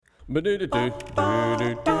Hey,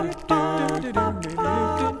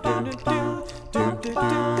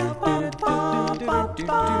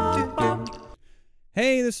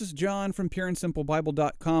 this is John from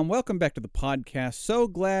PureAndSimpleBible.com. Welcome back to the podcast. So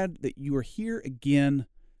glad that you are here again.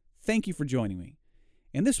 Thank you for joining me.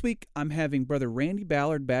 And this week, I'm having Brother Randy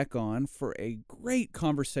Ballard back on for a great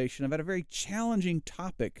conversation about a very challenging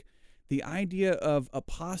topic, the idea of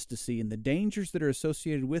apostasy and the dangers that are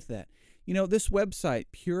associated with that. You know, this website,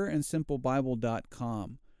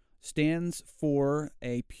 PureAndSimpleBible.com, stands for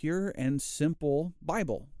a pure and simple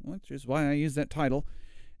Bible, which is why I use that title.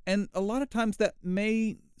 And a lot of times that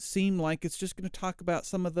may seem like it's just going to talk about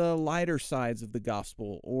some of the lighter sides of the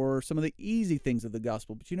gospel or some of the easy things of the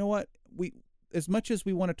gospel. But you know what? As much as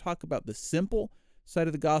we want to talk about the simple side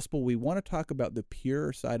of the gospel, we want to talk about the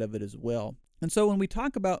pure side of it as well. And so when we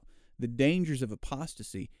talk about the dangers of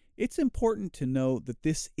apostasy, it's important to know that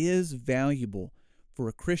this is valuable for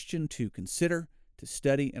a Christian to consider, to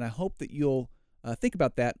study, and I hope that you'll think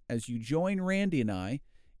about that as you join Randy and I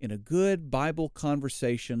in a good Bible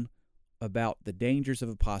conversation about the dangers of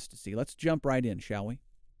apostasy. Let's jump right in, shall we?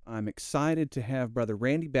 I'm excited to have Brother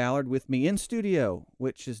Randy Ballard with me in studio,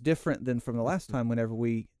 which is different than from the last time whenever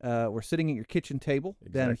we were sitting at your kitchen table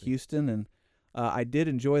down in Houston. And I did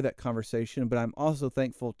enjoy that conversation, but I'm also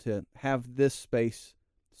thankful to have this space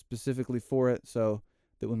specifically for it so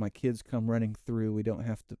that when my kids come running through, we don't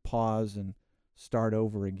have to pause and start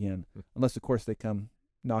over again. Unless, of course, they come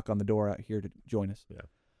knock on the door out here to join us. Yeah.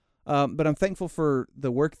 But I'm thankful for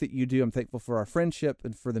the work that you do. I'm thankful for our friendship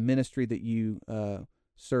and for the ministry that you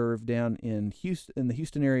serve down in the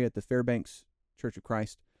Houston area at the Fairbanks Church of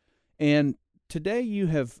Christ. And today you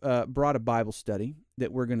have brought a Bible study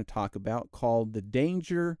that we're going to talk about called The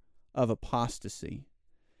Danger of Apostasy.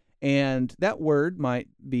 And that word might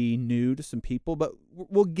be new to some people, but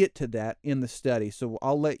we'll get to that in the study. So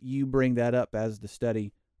I'll let you bring that up as the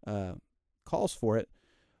study calls for it.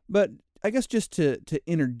 But I guess just to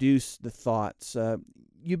introduce the thoughts,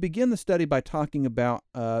 you begin the study by talking about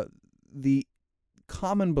the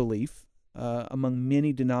common belief among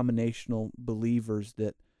many denominational believers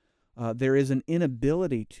that there is an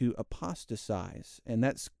inability to apostatize, and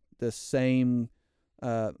that's the same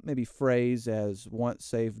maybe phrase as once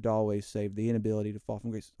saved, always saved, the inability to fall from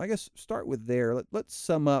grace. I guess start with there. Let's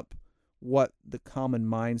sum up what the common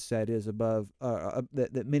mindset is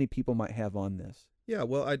that many people might have on this. Yeah,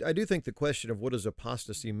 well, I do think the question of what does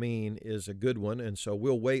apostasy mean is a good one, and so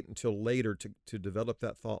we'll wait until later to develop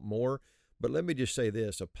that thought more. But let me just say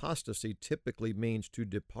this. Apostasy typically means to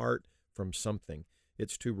depart from something.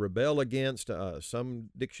 It's to rebel against. Some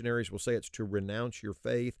dictionaries will say it's to renounce your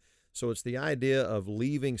faith. So it's the idea of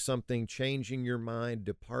leaving something, changing your mind,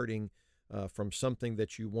 departing from something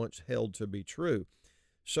that you once held to be true.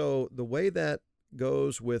 So the way that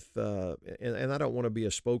goes with, and I don't want to be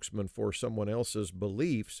a spokesman for someone else's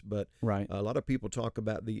beliefs, but right. A lot of people talk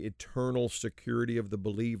about the eternal security of the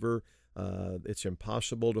believer. It's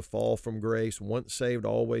impossible to fall from grace. Once saved,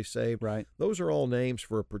 always saved. Right. Those are all names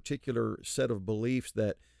for a particular set of beliefs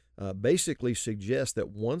that basically suggest that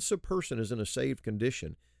once a person is in a saved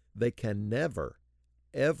condition, they can never,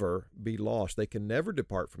 ever be lost. They can never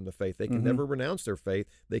depart from the faith. They can never renounce their faith.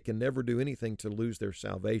 They can never do anything to lose their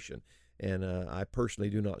salvation. And I personally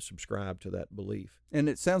do not subscribe to that belief. And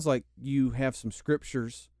it sounds like you have some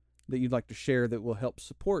scriptures that you'd like to share that will help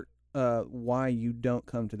support why you don't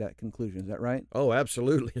come to that conclusion. Is that right? Oh,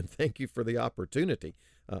 absolutely. And thank you for the opportunity.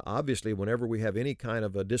 Obviously, whenever we have any kind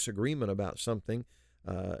of a disagreement about something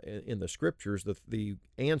in the scriptures, the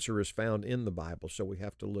answer is found in the Bible. So we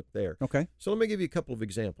have to look there. Okay. So let me give you a couple of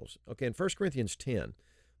examples. Okay, in 1 Corinthians 10,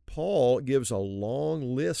 Paul gives a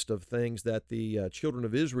long list of things that the children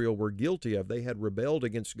of Israel were guilty of. They had rebelled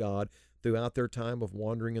against God throughout their time of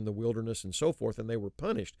wandering in the wilderness and so forth, and they were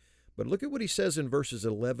punished. But look at what he says in verses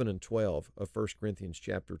 11 and 12 of 1 Corinthians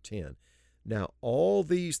chapter 10. Now, all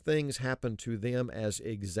these things happened to them as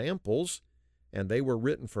examples, and they were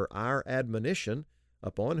written for our admonition,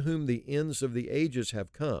 upon whom the ends of the ages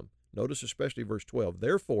have come. Notice especially verse 12.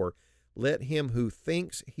 Therefore, let him who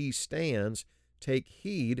thinks he stands take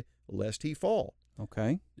heed lest he fall.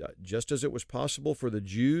 Okay. Just as it was possible for the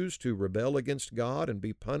Jews to rebel against God and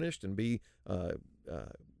be punished and be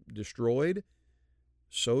destroyed,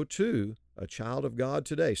 so too a child of God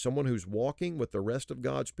today, someone who's walking with the rest of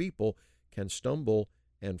God's people, can stumble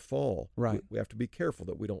and fall. Right. We have to be careful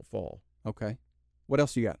that we don't fall. Okay. What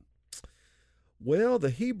else you got? Well, the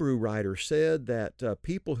Hebrew writer said that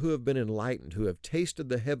people who have been enlightened, who have tasted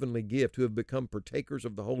the heavenly gift, who have become partakers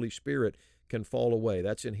of the Holy Spirit, can fall away.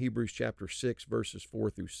 That's in Hebrews chapter 6, verses 4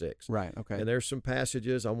 through 6. Right, okay. And there's some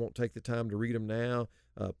passages, I won't take the time to read them now,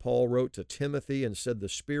 Paul wrote to Timothy and said, the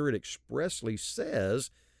Spirit expressly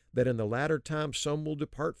says that in the latter time some will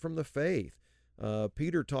depart from the faith.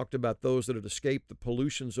 Peter talked about those that had escaped the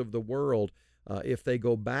pollutions of the world. If they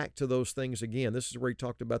go back to those things again, this is where he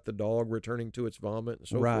talked about the dog returning to its vomit and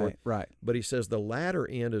so forth. Right. But he says the latter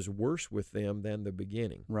end is worse with them than the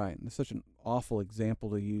beginning. Right. And it's such an awful example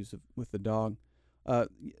to use with the dog.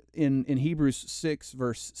 In Hebrews 6,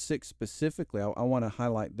 verse 6 specifically, I want to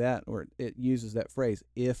highlight that, where it uses that phrase,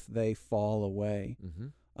 if they fall away.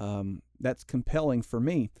 Mm-hmm. That's compelling for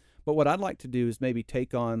me. But what I'd like to do is maybe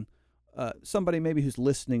take on somebody maybe who's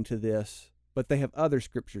listening to this, but they have other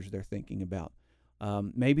scriptures they're thinking about.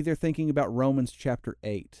 Maybe they're thinking about Romans chapter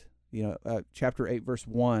 8, chapter 8, verse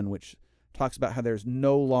 1, which talks about how there's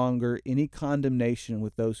no longer any condemnation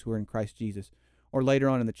with those who are in Christ Jesus. Or later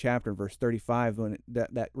on in the chapter, verse 35, when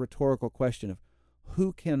that rhetorical question of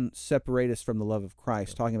who can separate us from the love of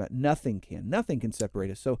Christ, talking about nothing can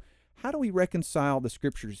separate us. So how do we reconcile the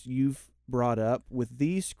scriptures you've brought up with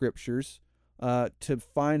these scriptures to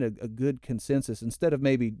find a good consensus instead of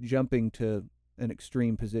maybe jumping to an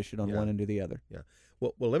extreme position on one end or the other? Yeah.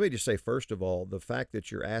 Well, let me just say, first of all, the fact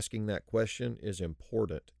that you're asking that question is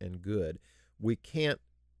important and good. We can't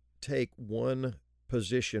take one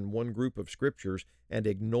position, one group of scriptures, and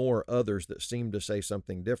ignore others that seem to say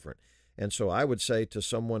something different. And so I would say to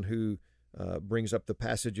someone who brings up the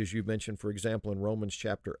passages you mentioned, for example, in Romans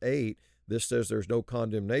chapter 8, this says there's no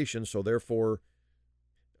condemnation, so therefore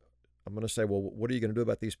I'm going to say, well, what are you going to do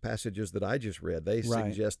about these passages that I just read? They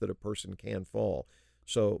suggest that a person can fall.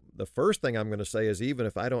 So the first thing I'm going to say is, even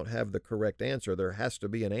if I don't have the correct answer, there has to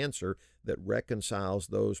be an answer that reconciles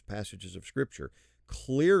those passages of Scripture.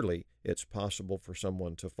 Clearly, it's possible for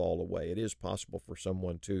someone to fall away. It is possible for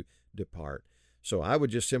someone to depart. So I would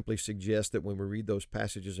just simply suggest that when we read those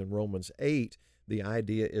passages in Romans 8, the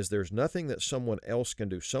idea is there's nothing that someone else can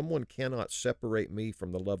do. Someone cannot separate me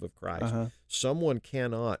from the love of Christ. Someone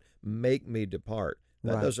cannot make me depart.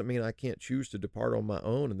 That doesn't mean I can't choose to depart on my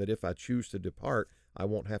own, and that if I choose to depart, I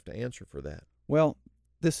won't have to answer for that. Well,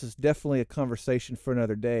 this is definitely a conversation for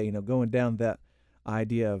another day, going down that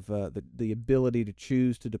idea of the ability to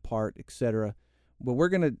choose to depart, etc. But we're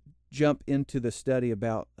going to jump into the study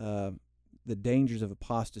about the dangers of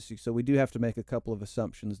apostasy. So we do have to make a couple of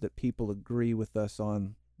assumptions that people agree with us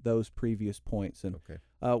on those previous points. And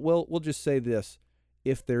we'll just say this.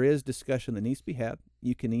 If there is discussion that needs to be had,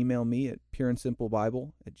 you can email me at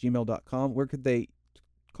pureandsimplebible@gmail.com. Where could they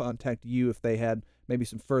contact you if they had maybe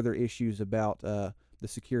some further issues about the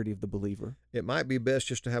security of the believer? It might be best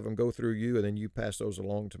just to have them go through you, and then you pass those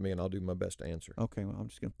along to me, and I'll do my best to answer. Okay, well, I'm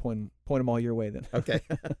just going to point them all your way then. Okay.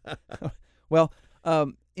 Well,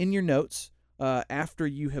 in your notes, after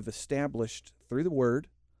you have established through the Word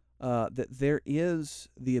that there is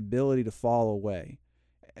the ability to fall away,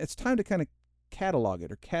 it's time to kind of catalog it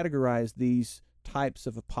or categorize these types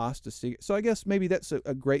of apostasy. So I guess maybe that's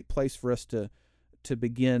a great place for us to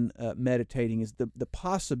begin meditating, is the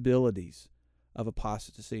possibilities of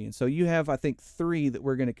apostasy. And so you have, I think, 3 that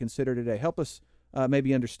we're going to consider today. Help us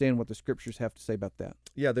maybe understand what the Scriptures have to say about that.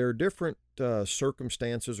 Yeah, there are different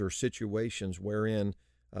circumstances or situations wherein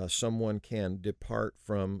someone can depart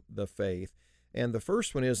from the faith. And the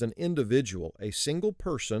first one is an individual. A single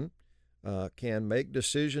person can make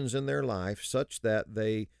decisions in their life such that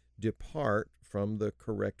they depart from the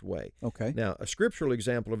correct way. Okay. Now, a scriptural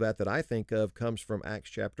example of that I think of comes from Acts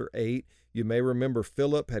chapter 8. You may remember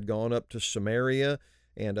Philip had gone up to Samaria,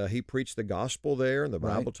 and he preached the gospel there, and the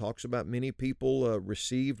Bible talks about many people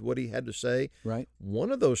received what he had to say. Right. One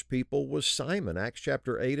of those people was Simon. Acts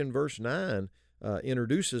chapter 8 and verse 9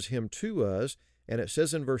 introduces him to us, and it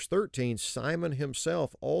says in verse 13, Simon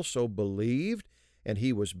himself also believed, and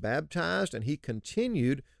he was baptized, and he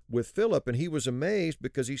continued with Philip, and he was amazed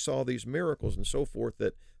because he saw these miracles and so forth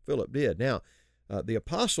that Philip did. Now, the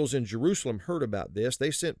apostles in Jerusalem heard about this.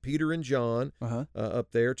 They sent Peter and John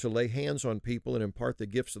up there to lay hands on people and impart the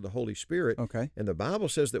gifts of the Holy Spirit. Okay. And the Bible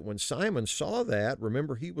says that when Simon saw that,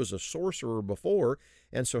 remember he was a sorcerer before,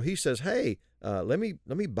 and so he says, hey, let me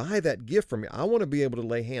buy that gift from you. I want to be able to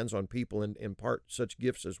lay hands on people and impart such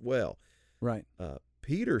gifts as well. Right.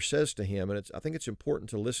 Peter says to him, and I think it's important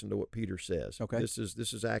to listen to what Peter says. Okay. This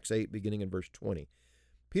is Acts 8, beginning in verse 20.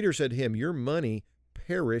 Peter said to him, your money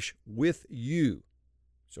perish with you.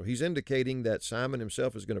 So he's indicating that Simon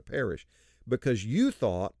himself is going to perish because you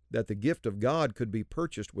thought that the gift of God could be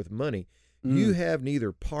purchased with money. You have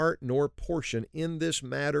neither part nor portion in this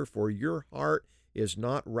matter, for your heart is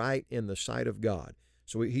not right in the sight of God.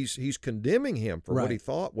 So he's condemning him for what he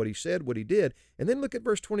thought, what he said, what he did. And then look at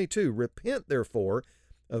verse 22. Repent, therefore,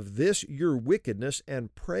 of this your wickedness,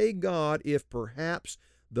 and pray God if perhaps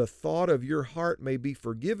the thought of your heart may be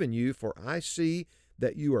forgiven you, for I see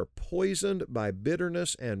that you are poisoned by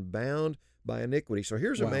bitterness and bound by iniquity. So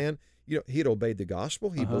here's a man, he had obeyed the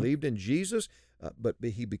gospel. He believed in Jesus, but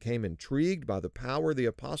he became intrigued by the power the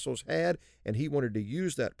apostles had, and he wanted to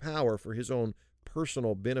use that power for his own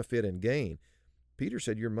personal benefit and gain. Peter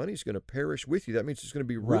said, your money's going to perish with you. That means it's going to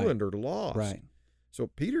be ruined or lost. Right. So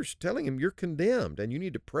Peter's telling him, you're condemned, and you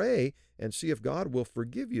need to pray and see if God will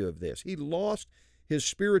forgive you of this. He lost his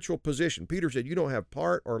spiritual position. Peter said, you don't have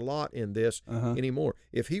part or lot in this anymore.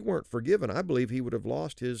 If he weren't forgiven, I believe he would have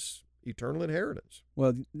lost his eternal inheritance.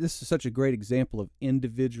 Well, this is such a great example of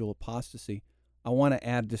individual apostasy. I want to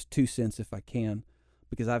add just 2 cents if I can,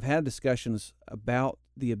 because I've had discussions about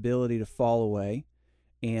the ability to fall away,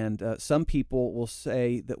 and some people will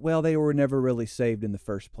say that, well, they were never really saved in the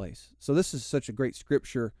first place. So this is such a great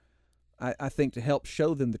scripture, I think, to help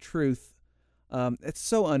show them the truth. It's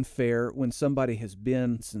so unfair when somebody has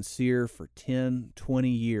been sincere for 10, 20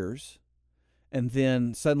 years, and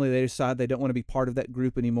then suddenly they decide they don't want to be part of that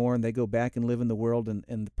group anymore, and they go back and live in the world, and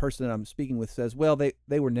the person that I'm speaking with says, well,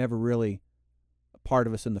 they were never really a part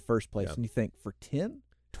of us in the first place. Yeah. And you think, for 10,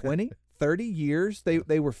 20, 30 years,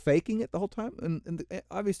 they were faking it the whole time? And the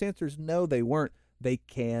obvious answer is no, they weren't. They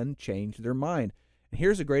can change their mind. And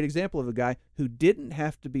here's a great example of a guy who didn't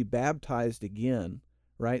have to be baptized again,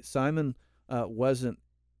 right? Simon wasn't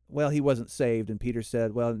saved, and Peter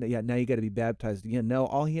said, well, yeah, now you got to be baptized again. No,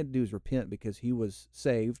 all he had to do was repent, because he was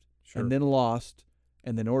saved and then lost,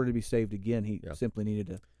 and then in order to be saved again, he simply needed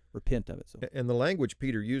to repent of it. So. And the language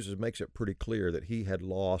Peter uses makes it pretty clear that he had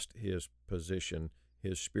lost his position.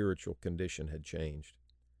 His spiritual condition had changed.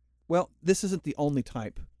 Well, this isn't the only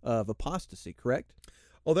type of apostasy, correct?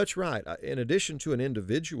 Oh, that's right. In addition to an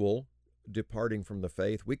individual departing from the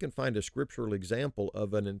faith, we can find a scriptural example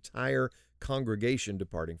of an entire congregation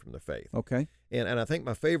departing from the faith. Okay. And I think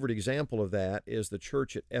my favorite example of that is the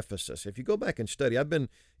church at Ephesus. If you go back and study, I've been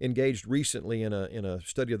engaged recently in a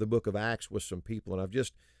study of the book of Acts with some people, and I've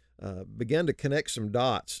just began to connect some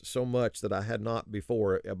dots so much that I had not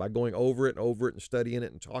before. By going over it and studying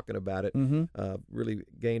it and talking about it, really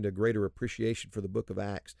gained a greater appreciation for the book of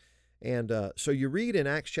Acts. And so you read in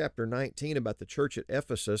Acts chapter 19 about the church at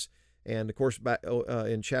Ephesus, and of course back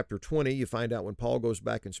in chapter 20 you find out when Paul goes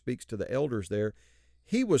back and speaks to the elders there,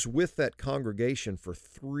 he was with that congregation for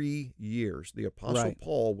 3 years. The Apostle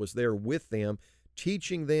Paul was there with them,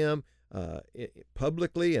 teaching them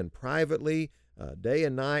publicly and privately, day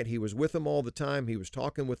and night. He was with them all the time. He was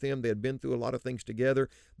talking with them. They had been through a lot of things together.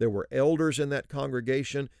 There were elders in that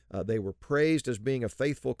congregation. They were praised as being a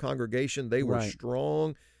faithful congregation. They were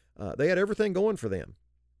strong. They had everything going for them.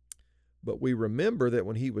 But we remember that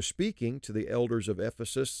when he was speaking to the elders of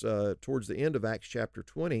Ephesus towards the end of Acts chapter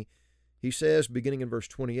 20, he says, beginning in verse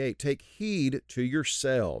 28, take heed to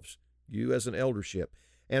yourselves, you as an eldership,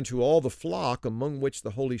 and to all the flock among which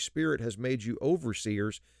the Holy Spirit has made you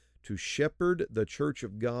overseers, to shepherd the church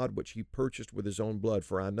of God which he purchased with his own blood.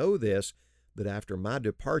 For I know this, that after my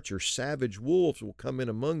departure savage wolves will come in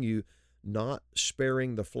among you, not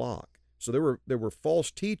sparing the flock. So there were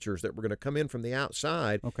false teachers that were going to come in from the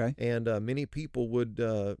outside, and many people would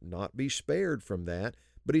not be spared from that.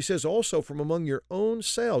 But he says also from among your own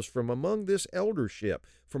selves, from among this eldership,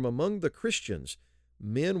 from among the Christians,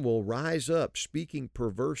 men will rise up speaking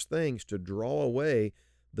perverse things to draw away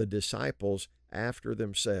the disciples after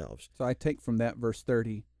themselves. So I take from that verse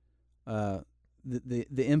 30, the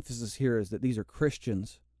emphasis here is that these are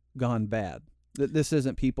Christians gone bad. This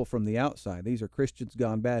isn't people from the outside. These are Christians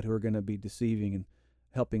gone bad who are going to be deceiving and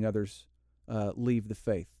helping others leave the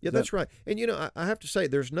faith. Yeah, that's right. And, I have to say,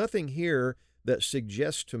 there's nothing here that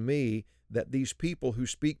suggests to me that these people who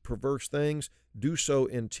speak perverse things do so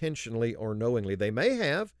intentionally or knowingly. They may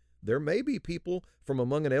have. There may be people from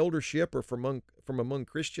among an eldership or from among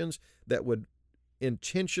Christians that would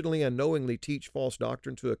intentionally and knowingly teach false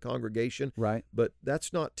doctrine to a congregation. Right. But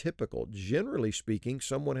that's not typical. Generally speaking,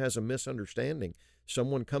 someone has a misunderstanding.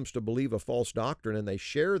 Someone comes to believe a false doctrine and they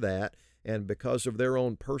share that, and because of their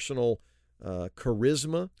own personal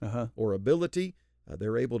charisma or ability,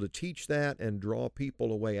 they're able to teach that and draw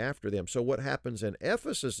people away after them. So what happens in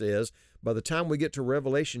Ephesus is, by the time we get to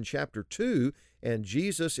Revelation chapter 2, and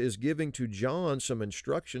Jesus is giving to John some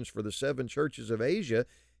instructions for the 7 churches of Asia,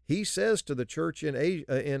 he says to the church in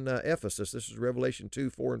Ephesus, this is Revelation 2,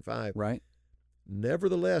 4, and 5, right?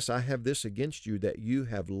 Nevertheless, I have this against you, that you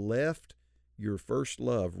have left your first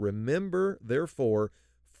love. Remember, therefore,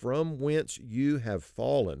 from whence you have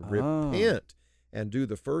fallen. Repent and do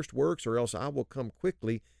the first works, or else I will come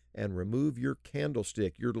quickly and remove your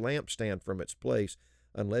candlestick, your lampstand from its place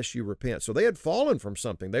unless you repent. So they had fallen from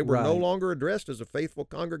something. They were no Right. longer addressed as a faithful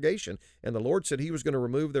congregation, and the Lord said he was going to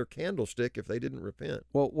remove their candlestick if they didn't repent.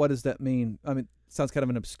 Well, what does that mean? I mean, it sounds kind of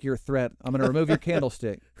an obscure threat. I'm going to remove your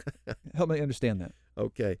candlestick. Help me understand that.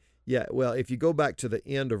 Okay. Yeah, well, if you go back to the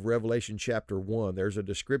end of Revelation chapter 1, there's a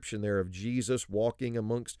description there of Jesus walking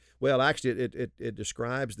amongst, well, actually, it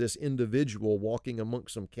describes this individual walking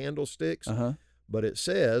amongst some candlesticks, Uh-huh. but it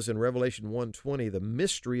says in Revelation 1:20, the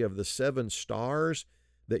mystery of the 7 stars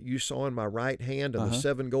that you saw in my right hand and the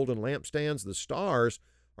 7 golden lampstands, the stars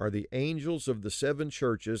are the angels of the 7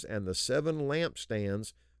 churches, and the 7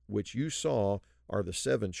 lampstands which you saw are the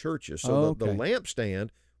 7 churches. So the Okay.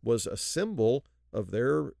 lampstand was a symbol of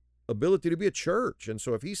their ability to be a church. And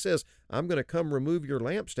so if he says, I'm going to come remove your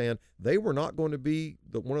lampstand, they were not going to be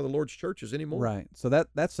one of the Lord's churches anymore. Right. So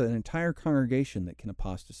that's an entire congregation that can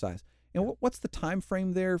apostatize. And what's the time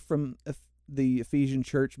frame there from the Ephesian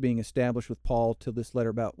church being established with Paul to this letter?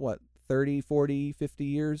 About what, 30, 40, 50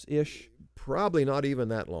 years-ish? Probably not even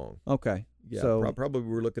that long. Okay. Yeah, So probably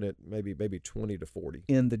we're looking at maybe 20 to 40.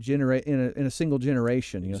 in the in a single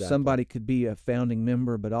generation, Exactly. somebody could be a founding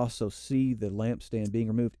member but also see the lampstand being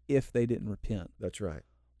removed if they didn't repent. That's right.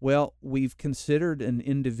 Well, we've considered an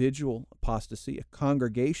individual apostasy, a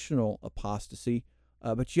congregational apostasy,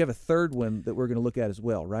 but you have a third one that we're going to look at as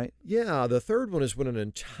well, right? Yeah, the third one is when an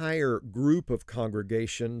entire group of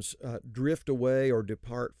congregations drift away or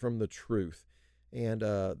depart from the truth. And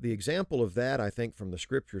the example of that, I think, from the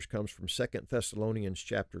Scriptures comes from 2 Thessalonians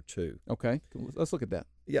chapter 2. Okay, let's look at that.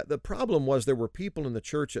 Yeah, the problem was there were people in the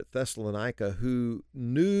church at Thessalonica who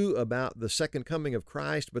knew about the second coming of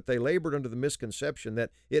Christ, but they labored under the misconception that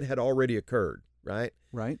it had already occurred, right?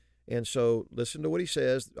 Right. And so listen to what he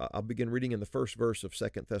says. I'll begin reading in the first verse of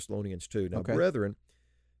 2 Thessalonians 2. Now, Okay. brethren,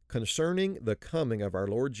 concerning the coming of our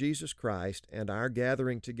Lord Jesus Christ and our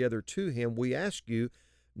gathering together to him, we ask you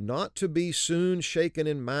not to be soon shaken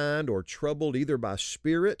in mind or troubled either by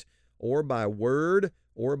spirit or by word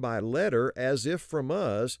or by letter, as if from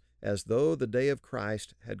us, as though the day of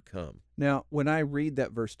Christ had come. Now, when I read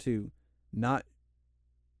that verse 2, not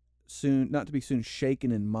to be soon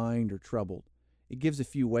shaken in mind or troubled, it gives a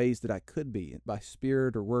few ways that I could be, by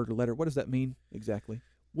spirit or word or letter. What does that mean exactly?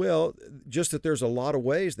 Well, just that there's a lot of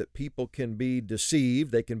ways that people can be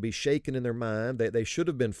deceived. They can be shaken in their mind. They should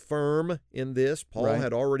have been firm in this. Paul Right.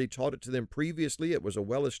 had already taught it to them previously. It was a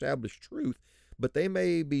well-established truth, but they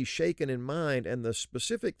may be shaken in mind. And the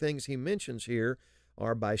specific things he mentions here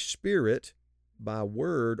are by spirit, by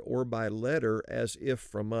word, or by letter, as if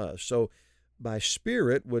from us. So by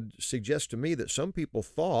spirit would suggest to me that some people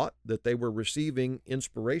thought that they were receiving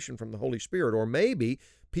inspiration from the Holy Spirit, or maybe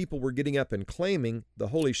people were getting up and claiming the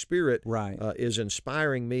Holy Spirit Right. is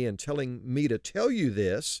inspiring me and telling me to tell you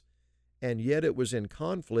this, and yet it was in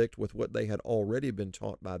conflict with what they had already been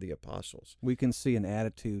taught by the apostles. We can see an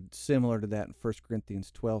attitude similar to that in 1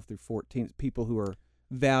 Corinthians 12 through 14, people who are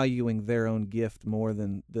valuing their own gift more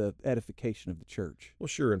than the edification of the church. Well,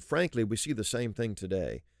 sure, and frankly, we see the same thing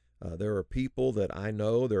today. There are people that I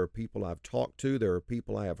know, there are people I've talked to, there are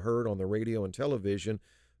people I have heard on the radio and television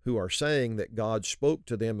who are saying that God spoke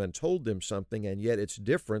to them and told them something, and yet it's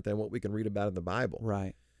different than what we can read about in the Bible.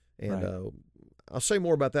 Right. And right. I'll say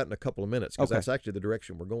more about that in a couple of minutes, because Okay. that's actually the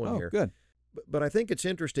direction we're going here. Good. But I think it's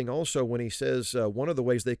interesting also when he says one of the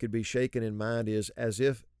ways they could be shaken in mind is as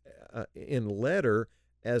if in letter,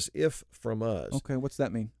 as if from us. Okay, what's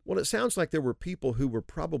that mean? Well, it sounds like there were people who were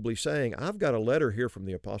probably saying, I've got a letter here from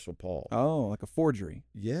the Apostle Paul. Oh, like a forgery.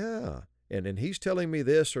 Yeah, and he's telling me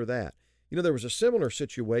this or that. You know, there was a similar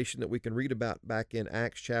situation that we can read about back in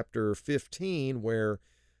Acts chapter 15 where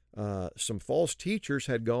some false teachers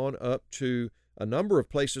had gone up to a number of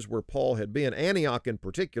places where Paul had been, Antioch in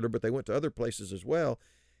particular, but they went to other places as well,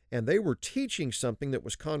 and they were teaching something that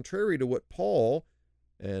was contrary to what Paul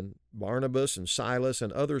and Barnabas and Silas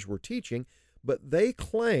and others were teaching, but they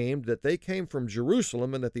claimed that they came from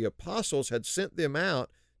Jerusalem and that the apostles had sent them out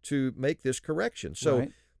to make this correction. So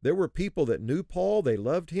Right. there were people that knew Paul, they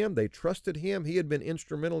loved him, they trusted him, he had been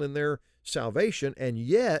instrumental in their salvation, and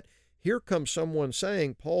yet here comes someone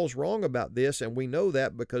saying, Paul's wrong about this, and we know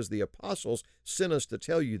that because the apostles sent us to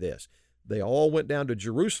tell you this. They all went down to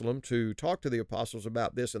Jerusalem to talk to the apostles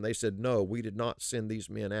about this, and they said, no, we did not send these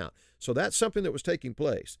men out. So that's something that was taking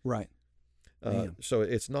place. Right. Man. So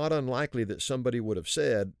it's not unlikely that somebody would have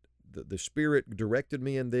said, the Spirit directed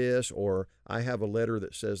me in this, or I have a letter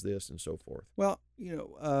that says this, and so forth. Well,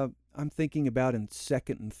 I'm thinking about in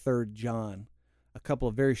 2nd and 3rd John, a couple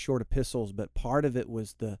of very short epistles, but part of it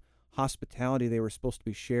was the hospitality they were supposed to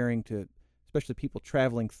be sharing to especially people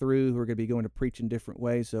traveling through who are going to be going to preach in different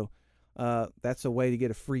ways. So That's a way to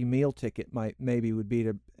get a free meal ticket. Maybe would be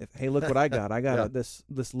to, hey, look what I got. I got Yeah.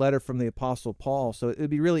 this letter from the Apostle Paul. So it'd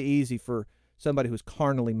be really easy for somebody who's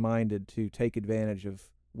carnally minded to take advantage of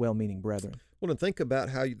well-meaning brethren. Well, and think about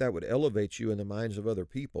how that would elevate you in the minds of other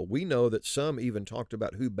people. We know that some even talked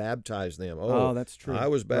about who baptized them. Oh, that's true. I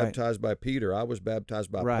was Right. baptized by Peter. I was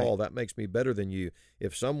baptized by Right. Paul. That makes me better than you.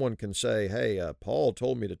 If someone can say, hey, Paul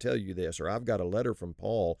told me to tell you this, or I've got a letter from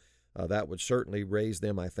Paul, that would certainly raise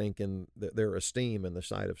them, I think, in their esteem in the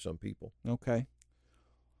sight of some people. Okay.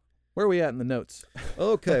 Where are we at in the notes?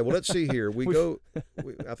 Okay, well, let's see here.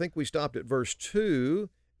 I think we stopped at verse 2,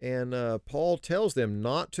 and Paul tells them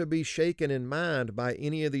not to be shaken in mind by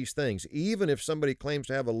any of these things, even if somebody claims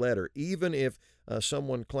to have a letter, even if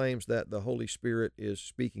someone claims that the Holy Spirit is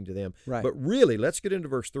speaking to them. Right. But really, let's get into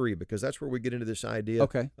verse 3, because that's where we get into this idea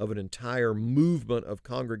Okay. of an entire movement of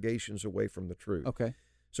congregations away from the truth. Okay.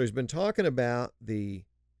 So he's been talking about the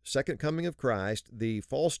second coming of Christ, the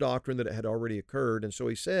false doctrine that had already occurred. And so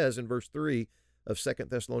he says in verse 3 of 2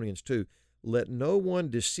 Thessalonians 2, let no one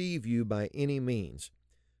deceive you by any means,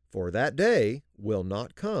 for that day will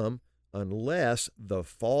not come unless the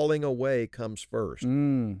falling away comes first.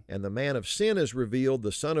 And the man of sin is revealed,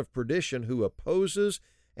 the son of perdition, who opposes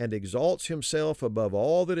and exalts himself above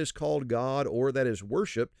all that is called God or that is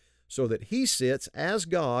worshipped, so that he sits as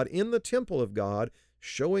God in the temple of God,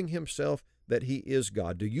 showing himself that he is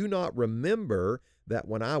God. Do you not remember that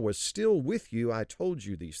when I was still with you, I told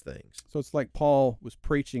you these things? So it's like Paul was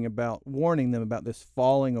preaching about, warning them about this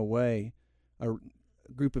falling away, a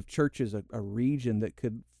group of churches, a region that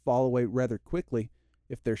could fall away rather quickly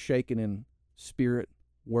if they're shaken in spirit,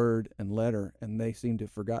 word, and letter, and they seem to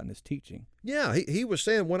have forgotten his teaching. Yeah, he was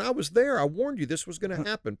saying, when I was there, I warned you this was going to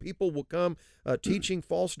happen. People will come teaching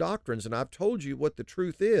false doctrines, and I've told you what the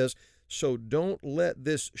truth is, so don't let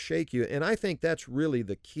this shake you. And I think that's really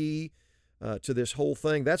the key to this whole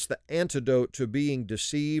thing. That's the antidote to being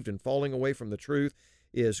deceived and falling away from the truth,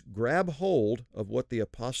 is grab hold of what the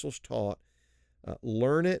apostles taught,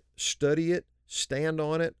 learn it, study it, stand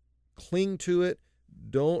on it, cling to it.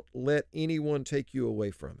 Don't let anyone take you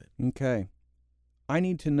away from it. Okay. I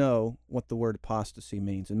need to know what the word apostasy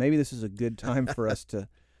means, and maybe this is a good time for us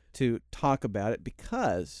to talk about it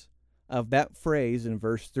because of that phrase in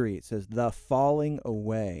verse 3. It says, the falling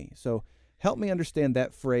away. So help me understand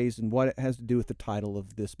that phrase and what it has to do with the title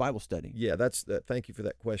of this Bible study. Yeah, thank you for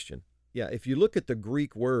that question. Yeah, if you look at the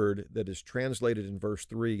Greek word that is translated in verse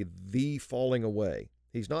 3, the falling away,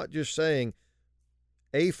 he's not just saying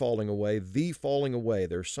a falling away, the falling away.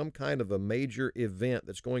 There's some kind of a major event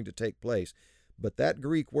that's going to take place. But that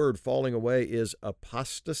Greek word falling away is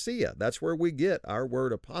apostasia. That's where we get our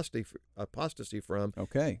word apostasy from.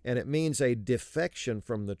 Okay. And it means a defection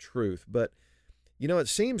from the truth. But, you know, it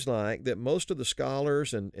seems like that most of the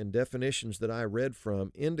scholars and definitions that I read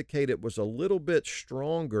from indicate it was a little bit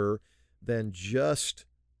stronger than just,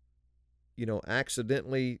 you know,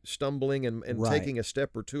 accidentally stumbling and Right. taking a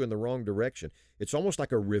step or two in the wrong direction. It's almost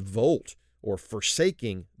like a revolt or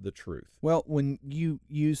forsaking the truth. Well, when you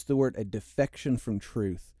use the word a defection from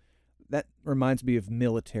truth, that reminds me of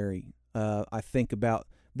military. I think about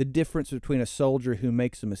the difference between a soldier who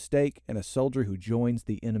makes a mistake and a soldier who joins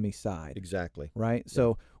the enemy side. Exactly. Right?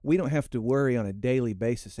 So we don't have to worry on a daily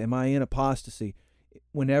basis. Am I in apostasy?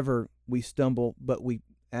 Whenever we stumble, but we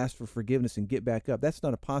ask for forgiveness and get back up, that's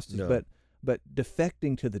not apostasy. No. But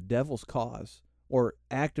defecting to the devil's cause or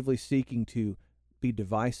actively seeking to be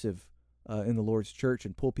divisive in the Lord's church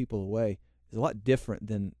and pull people away is a lot different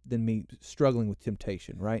than me struggling with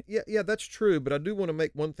temptation, right? Yeah, that's true. But I do want to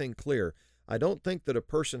make one thing clear. I don't think that a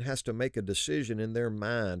person has to make a decision in their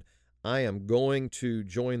mind, I am going to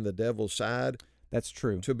join the devil's side. That's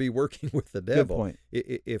true. To be working with the devil. Good point.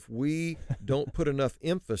 If we don't put enough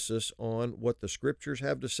emphasis on what the scriptures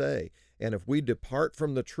have to say, and if we depart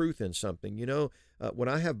from the truth in something, you know, when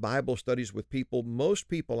I have Bible studies with people, most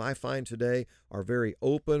people I find today are very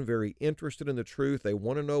open, very interested in the truth. They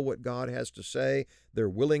want to know what God has to say. They're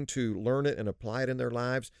willing to learn it and apply it in their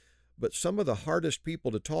lives. But some of the hardest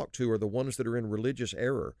people to talk to are the ones that are in religious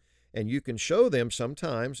error. And you can show them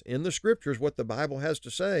sometimes in the scriptures what the Bible has to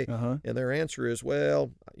say, and their answer is,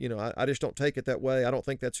 well, you know, I just don't take it that way. I don't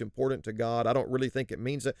think that's important to God. I don't really think it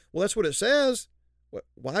means that. Well, that's what it says.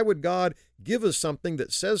 Why would God give us something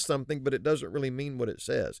that says something, but it doesn't really mean what it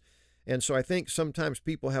says? And so I think sometimes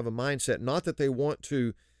people have a mindset, not that they want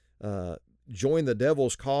to join the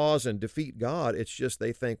devil's cause and defeat God. It's just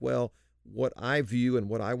they think, well, what I view and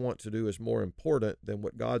what I want to do is more important than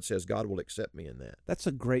what God says. God will accept me in that. That's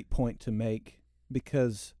a great point to make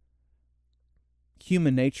because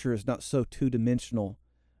human nature is not so two-dimensional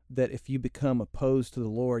that if you become opposed to the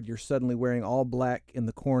Lord, you're suddenly wearing all black in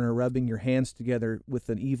the corner, rubbing your hands together with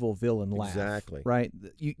an evil villain laugh. Exactly. Right?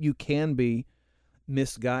 You can be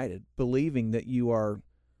misguided, believing that you are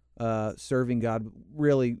serving God.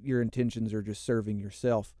 Really, your intentions are just serving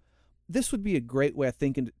yourself. This would be a great way, I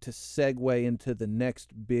think, to segue into the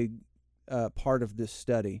next big part of this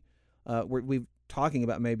study. We're talking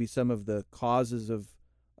about maybe some of the causes of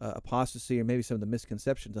apostasy, or maybe some of the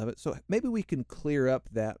misconceptions of it. So maybe we can clear up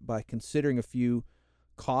that by considering a few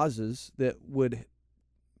causes that would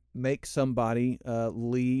make somebody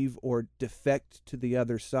leave or defect to the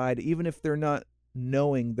other side, even if they're not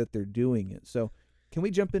knowing that they're doing it. So can we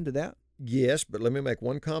jump into that? Yes, but let me make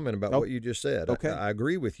one comment about what you just said. Okay. I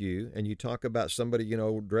agree with you, and you talk about somebody,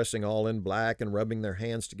 dressing all in black and rubbing their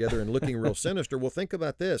hands together and looking real sinister. Well, think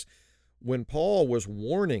about this. When Paul was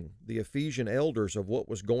warning the Ephesian elders of what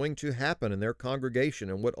was going to happen in their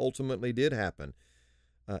congregation and what ultimately did happen,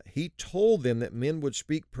 he told them that men would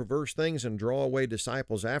speak perverse things and draw away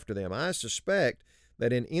disciples after them. I suspect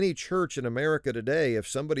that in any church in America today, if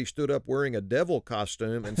somebody stood up wearing a devil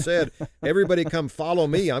costume and said, "Everybody come follow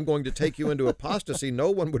me, I'm going to take you into apostasy," no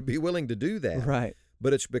one would be willing to do that. Right.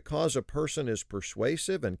 But it's because a person is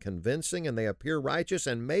persuasive and convincing and they appear righteous,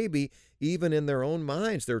 and maybe even in their own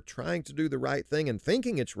minds they're trying to do the right thing and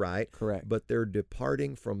thinking it's right. Correct. But they're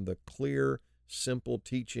departing from the clear, simple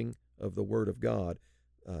teaching of the Word of God.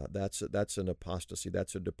 That's an apostasy.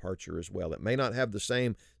 That's a departure as well. It may not have the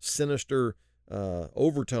same sinister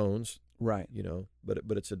overtones, right?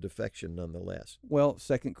 But it's a defection nonetheless. Well,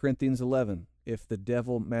 2 Corinthians 11, if the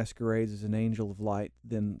devil masquerades as an angel of light,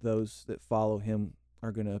 then those that follow him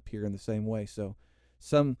are going to appear in the same way. So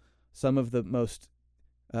some of the most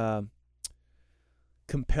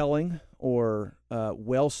compelling or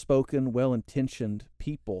well-spoken, well-intentioned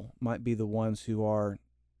people might be the ones who are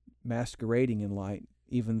masquerading in light,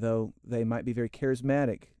 even though they might be very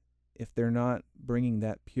charismatic. If they're not bringing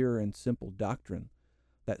that pure and simple doctrine,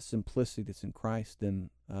 that simplicity that's in Christ, then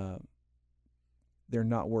they're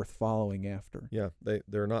not worth following after. Yeah,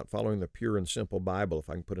 they're not following the pure and simple Bible, if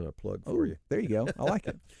I can put in a plug for you. There you go. I like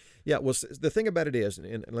it. Yeah, well, the thing about it is,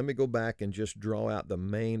 and let me go back and just draw out the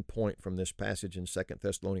main point from this passage in 2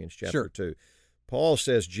 Thessalonians chapter 2. Paul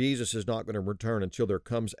says Jesus is not going to return until there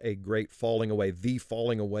comes a great falling away. The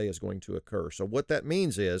falling away is going to occur. So what that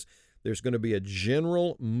means is there's going to be a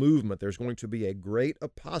general movement. There's going to be a great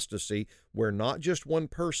apostasy where not just one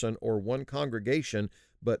person or one congregation,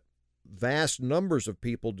 but vast numbers of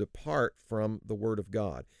people depart from the Word of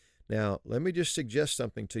God. Now, let me just suggest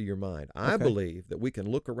something to your mind. I believe that we can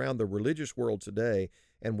look around the religious world today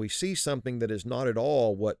and we see something that is not at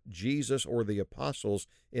all what Jesus or the apostles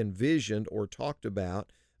envisioned or talked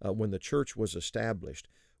about when the church was established.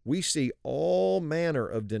 We see all manner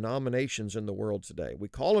of denominations in the world today. We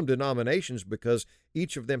call them denominations because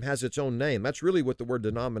each of them has its own name. That's really what the word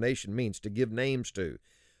denomination means, to give names to.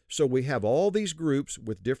 So we have all these groups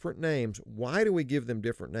with different names. Why do we give them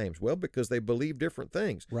different names? Well, because they believe different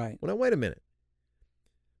things. Right. Well, now, wait a minute.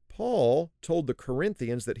 Paul told the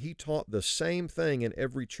Corinthians that he taught the same thing in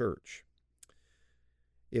every church.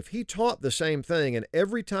 If he taught the same thing, and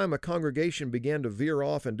every time a congregation began to veer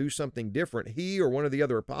off and do something different, he or one of the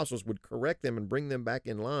other apostles would correct them and bring them back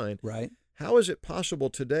in line. Right. How is it possible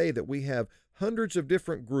today that we have hundreds of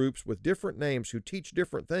different groups with different names who teach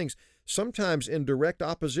different things, sometimes in direct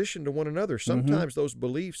opposition to one another? Sometimes those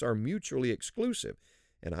beliefs are mutually exclusive.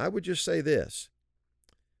 And I would just say this: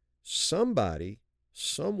 somebody,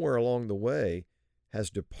 somewhere along the way, has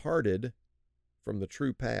departed from the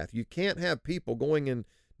true path. You can't have people going in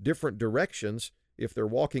different directions if they're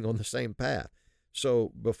walking on the same path.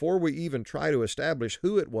 So before we even try to establish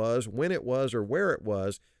who it was, when it was, or where it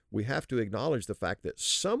was, we have to acknowledge the fact that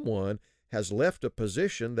someone has left a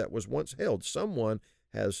position that was once held. Someone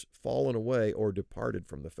has fallen away or departed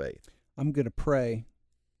from the faith. I'm going to pray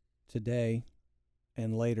today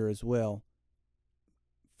and later as well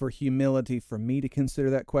for humility for me to consider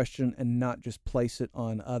that question and not just place it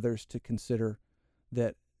on others to consider.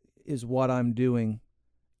 That is what I'm doing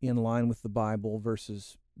in line with the Bible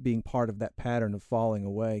versus being part of that pattern of falling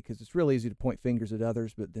away, because it's really easy to point fingers at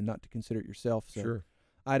others but then not to consider it yourself. So Sure.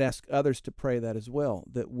 I'd ask others to pray that as well,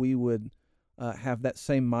 that we would have that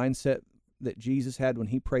same mindset that Jesus had when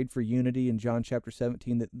he prayed for unity in John chapter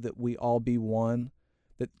 17, that we all be one,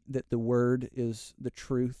 that the Word is the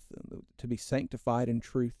truth, to be sanctified in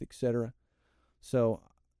truth, etc. So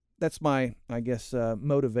that's my, I guess,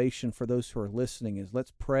 motivation for those who are listening is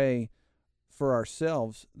let's pray for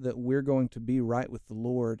ourselves that we're going to be right with the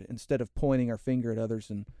Lord instead of pointing our finger at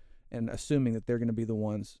others and assuming that they're going to be the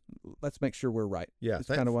ones. Let's make sure we're right. Yeah, it's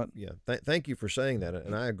kind of what. Yeah, thank you for saying that,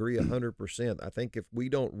 and I agree 100%. I think if we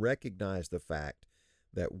don't recognize the fact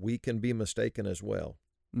that we can be mistaken as well.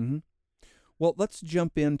 Mm-hmm. Well, let's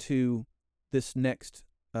jump into this next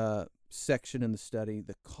section in the study,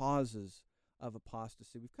 the causes of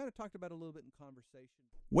apostasy. We've kind of talked about it a little bit in conversation.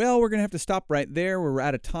 Well, we're going to have to stop right there. We're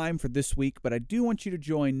out of time for this week, but I do want you to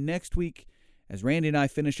join next week as Randy and I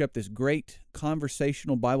finish up this great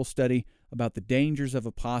conversational Bible study about the dangers of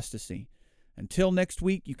apostasy. Until next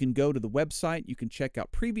week, you can go to the website, you can check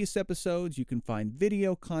out previous episodes, you can find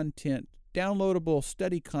video content, downloadable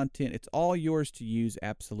study content. It's all yours to use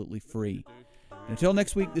absolutely free. And until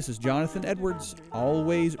next week, this is Jonathan Edwards.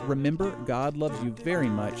 Always remember, God loves you very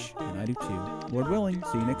much, and I do too. Lord willing,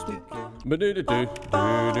 see you next week. Well,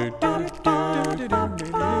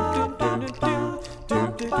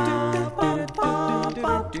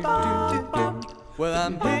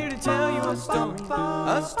 I'm here to tell you a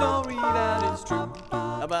story that is true,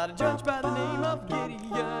 about a judge by the name of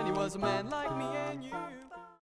Gideon. He was a man like me